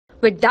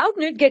With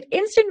Doubtnut, get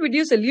instant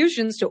video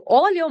solutions to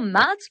all your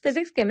maths,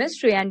 physics,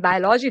 chemistry, and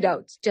biology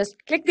doubts. Just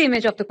click the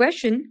image of the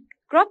question,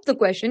 crop the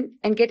question,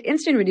 and get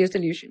instant video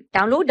solution.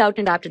 Download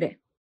Doubtnut app today.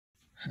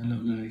 Hello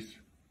guys,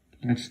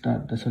 let's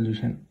start the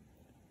solution.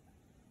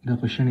 The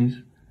question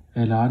is,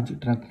 a large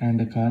truck and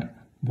a car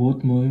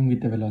both moving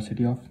with a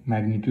velocity of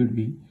magnitude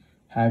v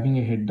having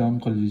a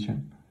head-on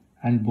collision,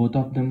 and both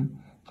of them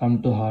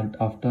come to halt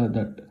after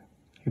that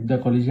if the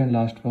collision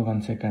lasts for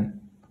 1 second.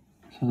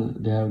 So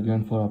they have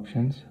given four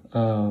questions.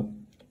 A.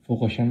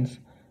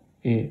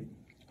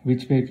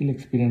 Which vehicle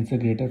experiences a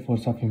greater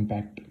force of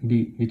impact?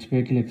 B. Which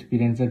vehicle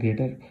experiences a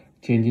greater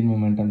change in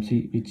momentum?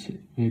 C. Which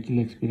vehicle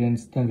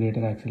experiences the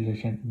greater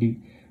acceleration? D.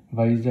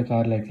 Why is the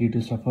car likely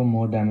to suffer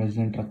more damage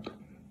than truck?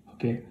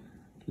 Okay,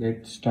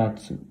 let's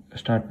start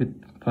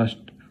with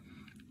first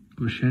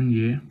question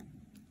A.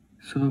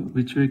 So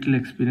which vehicle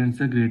experiences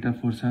the greater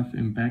force of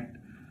impact?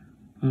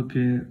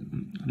 Okay,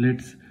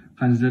 let's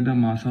consider the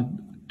mass of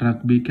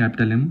truck be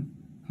capital M.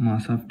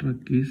 Mass of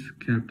truck is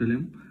capital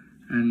M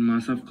and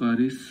mass of car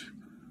is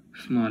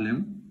small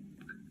m,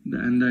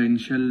 and the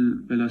initial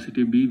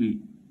velocity bv.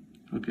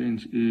 Okay,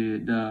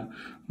 the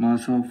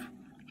mass of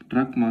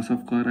truck, mass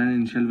of car, and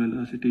initial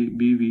velocity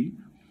bv.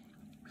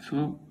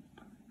 So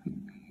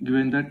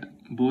given that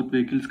both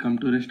vehicles come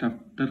to rest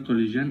after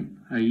collision,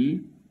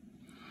 i.e.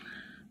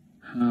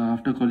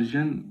 After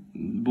collision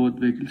both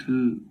vehicles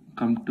will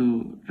come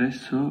to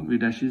rest, so v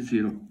dash is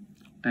 0.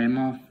 Time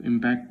of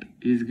impact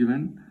is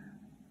given,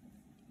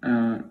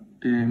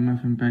 time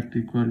of impact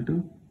equal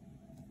to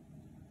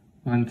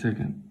 1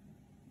 second.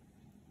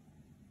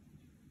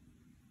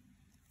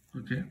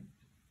 Okay,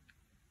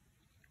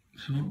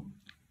 so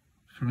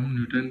from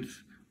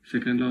Newton's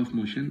second law of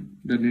motion,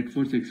 the net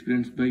force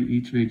experienced by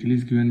each vehicle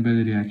is given by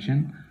the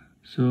reaction.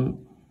 So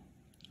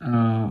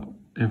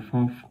F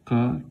of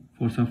car,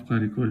 force of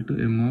car, equal to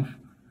m of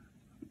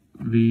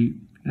v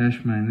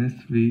dash minus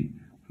v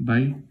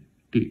by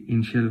t,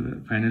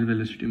 final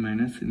velocity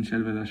minus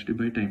initial velocity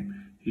by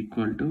time,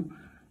 equal to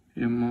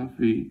m of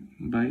v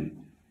by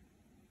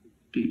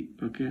t.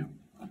 Okay,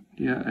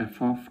 here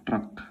F of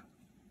truck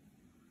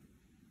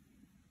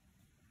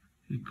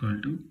equal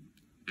to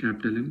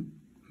capital M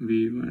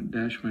v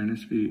dash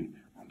minus v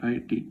by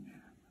t.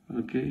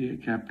 Okay, here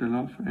capital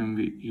of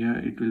mv, here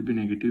it will be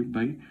negative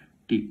by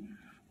t.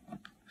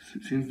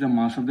 Since the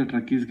mass of the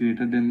truck is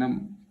greater than the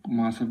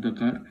mass of the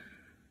car,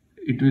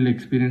 it will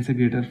experience a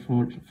greater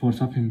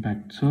force of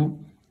impact. So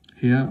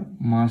here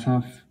mass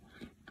of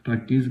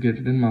truck is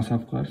greater than mass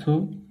of car,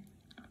 so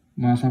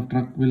mass of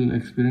truck will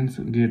experience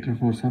greater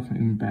force of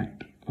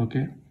impact.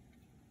 Okay,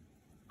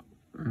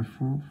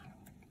 F of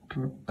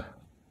truck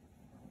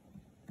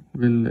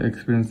will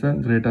experience a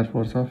greater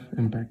force of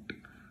impact.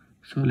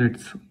 So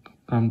let's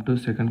come to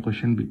second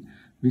question B.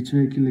 Which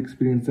vehicle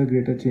experiences a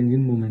greater change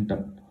in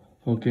momentum?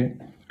 Okay,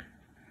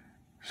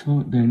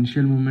 so the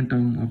initial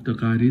momentum of the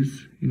car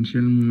is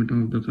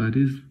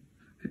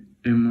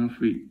m of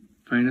v.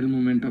 Final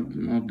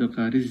momentum of the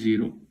car is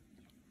 0,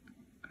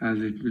 as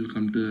it will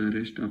come to the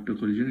rest after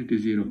collision, it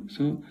is 0.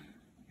 So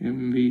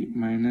mv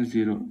minus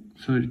 0.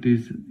 So it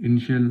is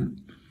initial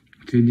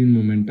change in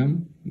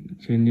momentum.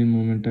 Change in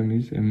momentum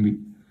is mv.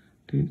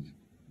 It is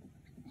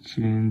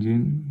change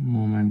in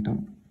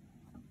momentum.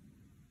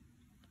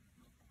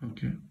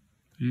 Okay,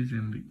 is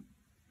mv.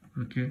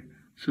 Okay,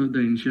 so the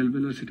initial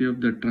velocity of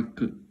the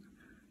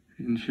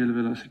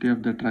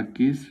truck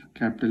is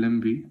capital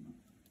MV,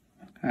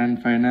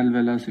 and final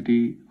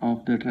velocity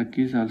of the truck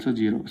is also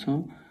 0.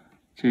 So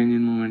change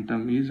in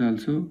momentum is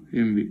also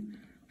mv.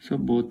 So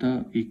both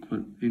are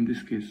equal in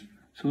this case.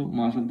 So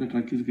mass of the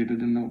truck is greater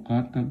than the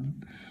car,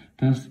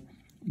 thus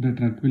the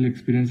truck will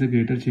experience a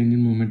greater change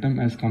in momentum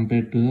as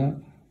compared to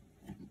the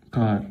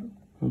car.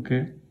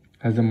 Okay,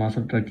 as the mass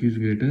of truck is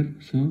greater,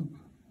 so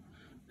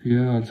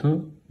here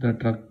also the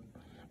truck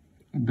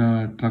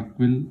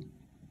will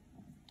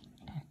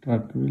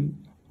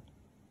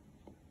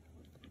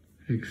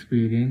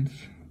experience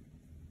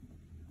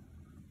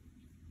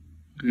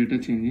greater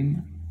change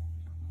in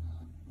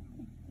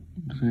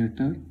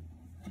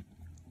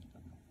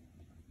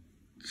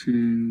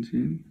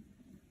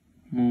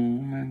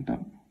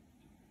momentum.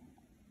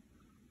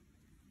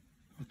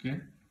 Okay,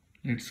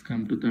 let's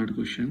come to third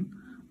question.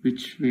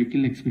 Which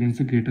vehicle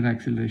experiences greater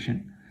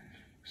acceleration?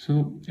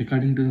 So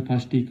according to the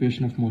first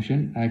equation of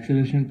motion,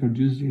 acceleration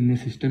produced in a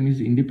system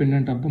is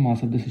independent of the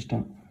mass of the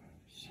system.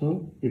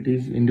 So it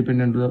is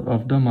independent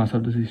of the mass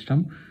of the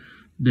system.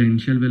 The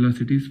initial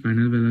velocities,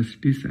 final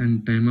velocities,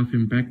 and time of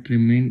impact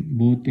remain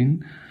both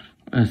in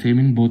same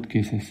in both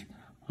cases.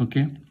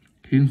 Okay,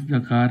 hence the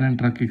car and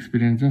truck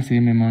experience the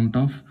same amount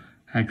of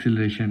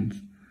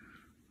accelerations.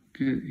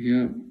 Okay,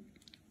 here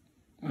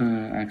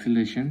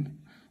acceleration.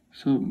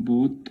 So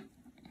both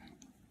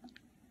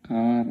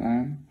car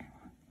and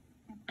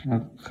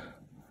truck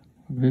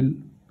will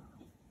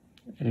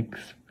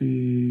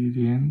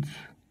experience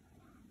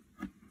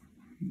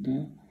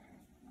the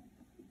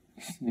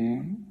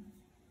same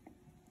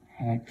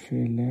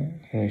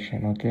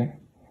acceleration. Okay,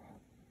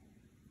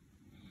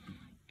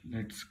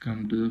 let's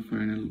come to the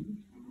final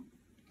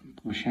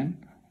Question: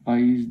 why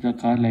is the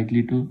car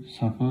likely to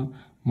suffer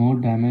more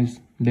damage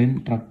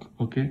than truck?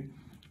 Okay,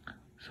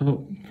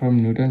 so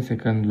from Newton's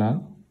second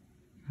law,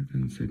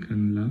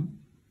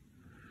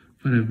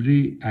 for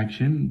every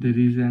action there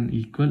is an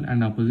equal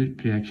and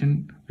opposite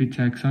reaction which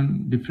acts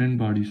on different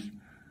bodies.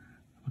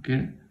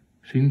 Okay,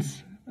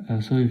 since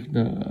so if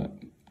the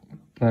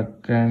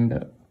truck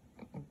and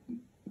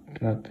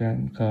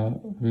car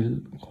will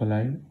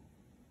collide,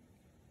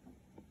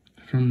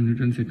 from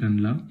Newton's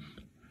second law,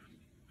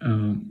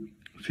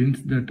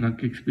 since the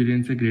truck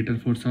experiences a greater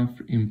force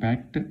of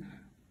impact,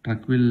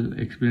 truck will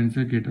experience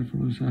a greater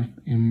force of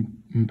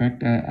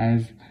impact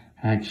as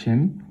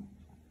action.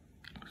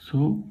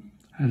 So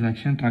as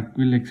action, truck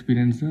will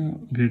experience a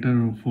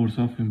greater force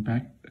of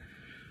impact.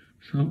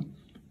 So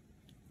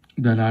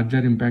the larger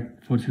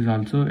impact force is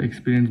also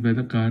experienced by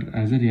the car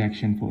as a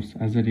reaction force.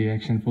 As a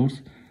reaction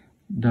force,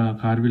 the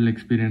car will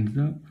experience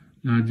the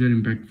larger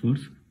impact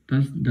force.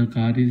 Thus, the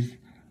car is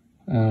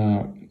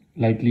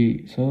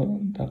likely,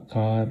 so the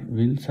car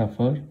will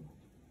suffer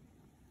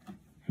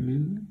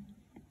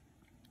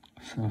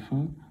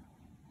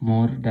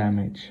more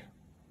damage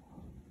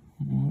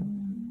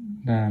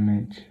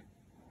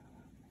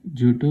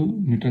due to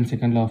Newton's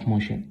second law of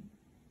motion.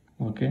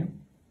 Okay,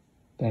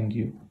 thank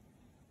you.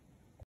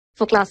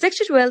 For class 6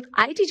 to 12,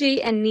 IIT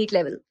JEE and NEET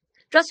level.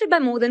 Trusted by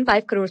more than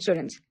 5 crore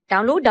students.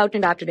 Download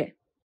Doubtnut app today.